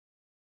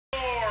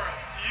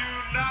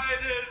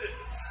United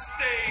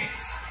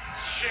States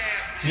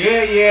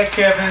champion. Yeah,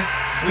 Kevin.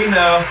 We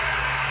know.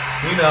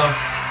 We know.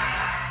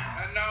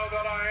 And now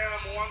that I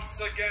am once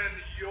again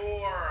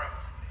your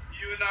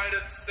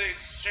United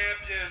States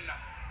champion,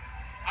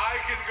 I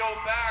can go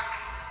back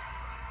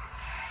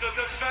to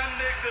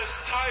defending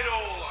this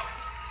title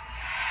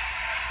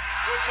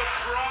with the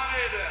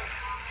pride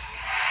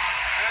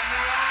and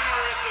the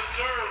honor it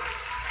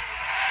deserves.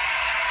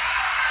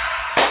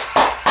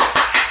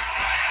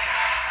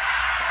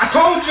 I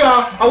told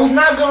y'all I was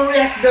not going to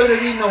react to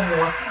WWE no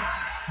more,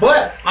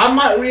 but I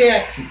might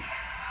react to it.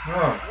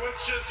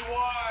 Which is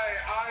why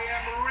I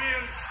am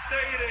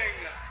reinstating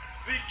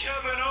the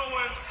Kevin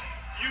Owens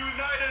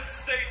United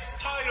States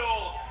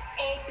title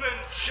open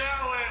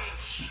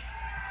challenge.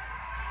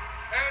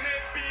 And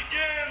it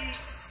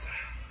begins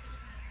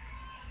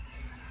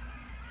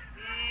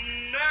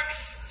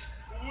next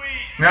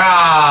week.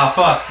 Ah,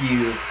 fuck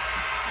you.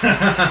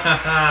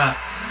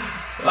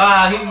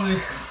 He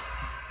was...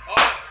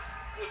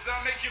 Does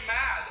that make you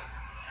mad?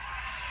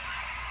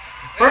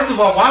 First of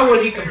all, why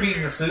would he compete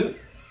in the suit?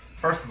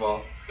 First of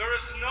all, there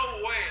is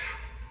no way,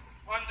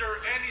 under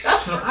any I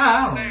don't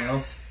know,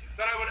 circumstance,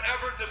 that I would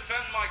ever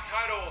defend my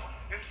title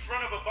in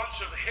front of a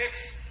bunch of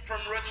hicks from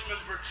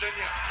Richmond,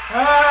 Virginia.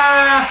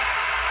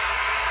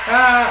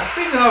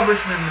 Speaking of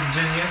Richmond,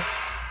 Virginia,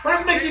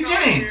 where's Mickey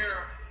James?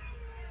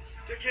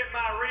 To get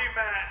my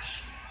rematch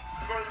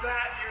for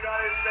that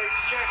United States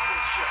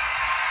Championship.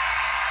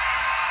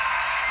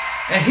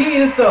 And he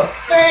is the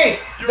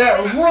face that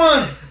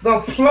runs the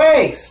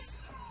place.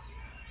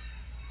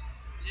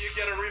 You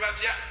get a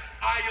rematch? Yeah,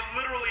 I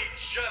literally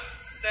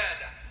just said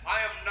I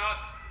am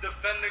not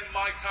defending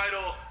my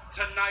title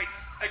tonight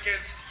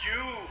against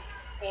you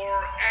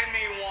or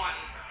anyone.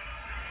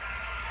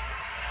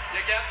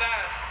 You get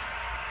that?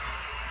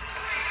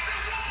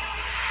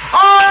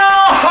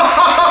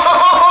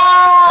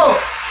 Oh!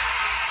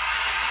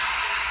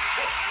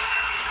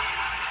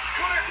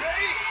 Could it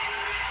be?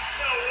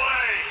 No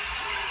way.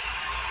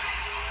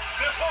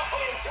 No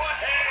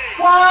way.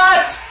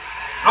 What?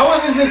 I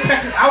wasn't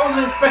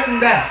expecting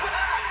that.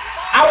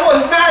 I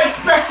was not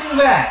expecting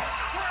that.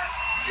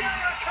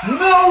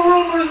 No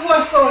rumors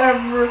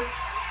whatsoever.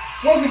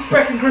 Was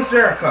expecting Chris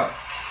Jericho.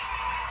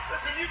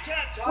 Listen, you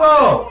can't talk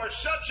Whoa. or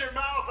shut your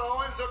mouth,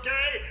 Owens,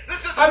 okay?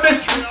 This is I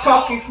miss you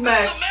talking This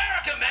smack. is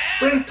America, man.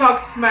 Bring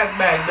talking smack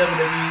back,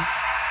 WWE.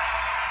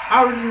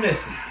 I already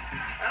miss it.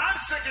 And I'm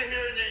sick of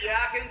hearing you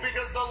yakking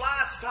because the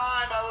last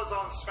time I was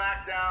on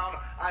Smackdown,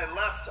 I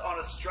left on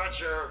a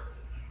stretcher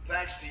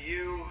thanks to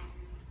you.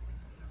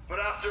 But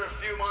after a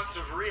few months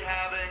of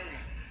rehabbing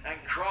and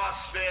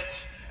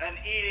CrossFit and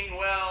eating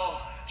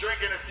well,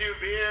 drinking a few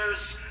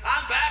beers,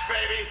 I'm back,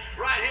 baby,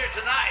 right here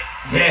tonight.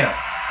 Yeah.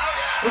 Oh,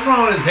 yeah. What's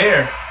wrong with his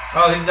hair?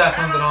 Oh, he's got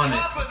something on And it.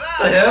 on top of that,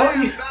 The hell? I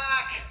am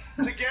back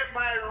to get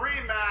my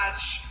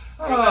rematch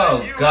for Oh,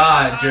 the US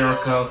God, title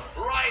Jericho.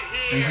 right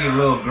here, Make me a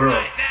little girl.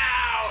 right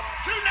now,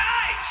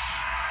 tonight.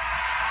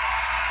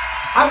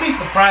 I'd be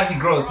surprised he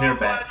grows hair I'm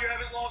back. glad you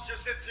haven't lost your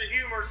sense of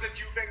humor since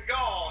you've been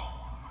gone.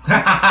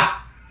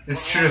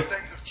 It's A true. lot of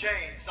things have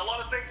changed. A lot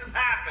of things have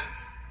happened.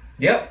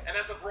 Yep. And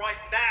as of right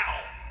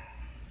now,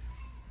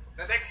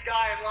 the next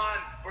guy in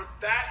line for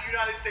that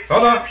United States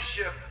Hold on.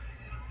 Championship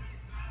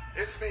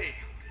is me.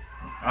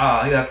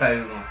 Oh, I thought he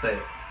was gonna say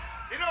it.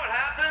 You know what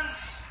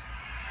happens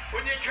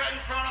when you cut in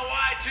front of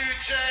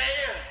Y2J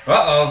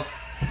Uh-oh.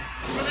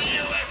 for the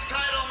U.S.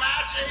 title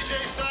match,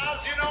 AJ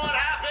Styles? You know what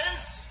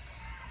happens?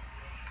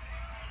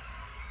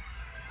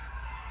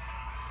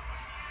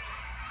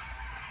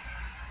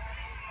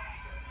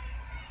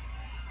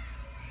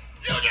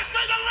 You just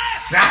made the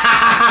list!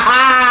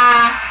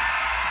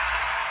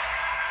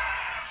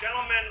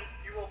 Gentlemen,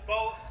 you will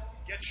both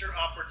get your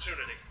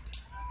opportunity.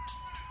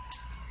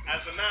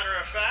 As a matter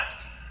of fact,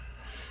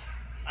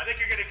 I think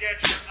you're going to get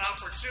your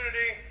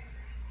opportunity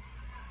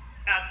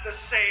at the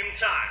same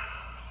time.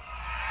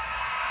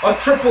 A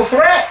triple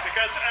threat.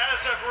 Because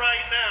as of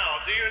right now,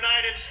 the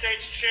United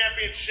States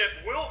Championship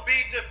will be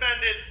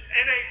defended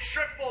in a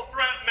triple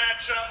threat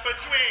matchup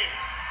between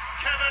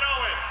Kevin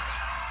Owens,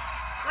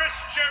 Chris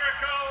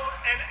Jericho,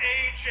 and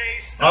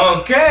AJ Styles.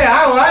 Okay,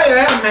 I like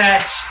that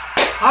match.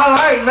 I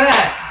like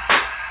that.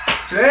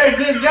 Very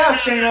good job,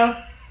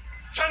 Shayna.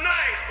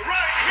 Tonight,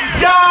 right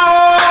here. Yo,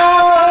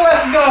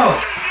 let's go.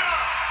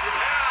 Yeah,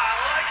 I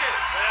like it.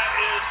 That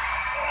is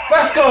awesome.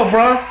 Let's go,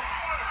 bro.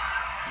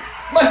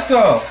 Let's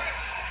go.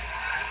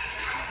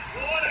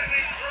 What an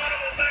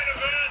incredible main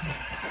event.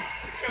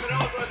 Kevin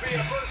Owens would be a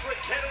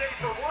first-rate candidate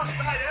for worst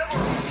night ever.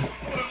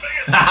 One of the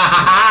biggest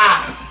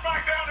matches in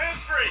Smackdown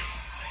history.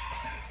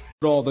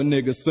 All the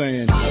niggas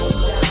saying,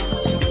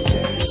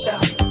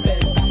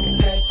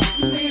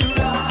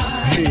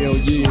 hell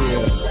yeah.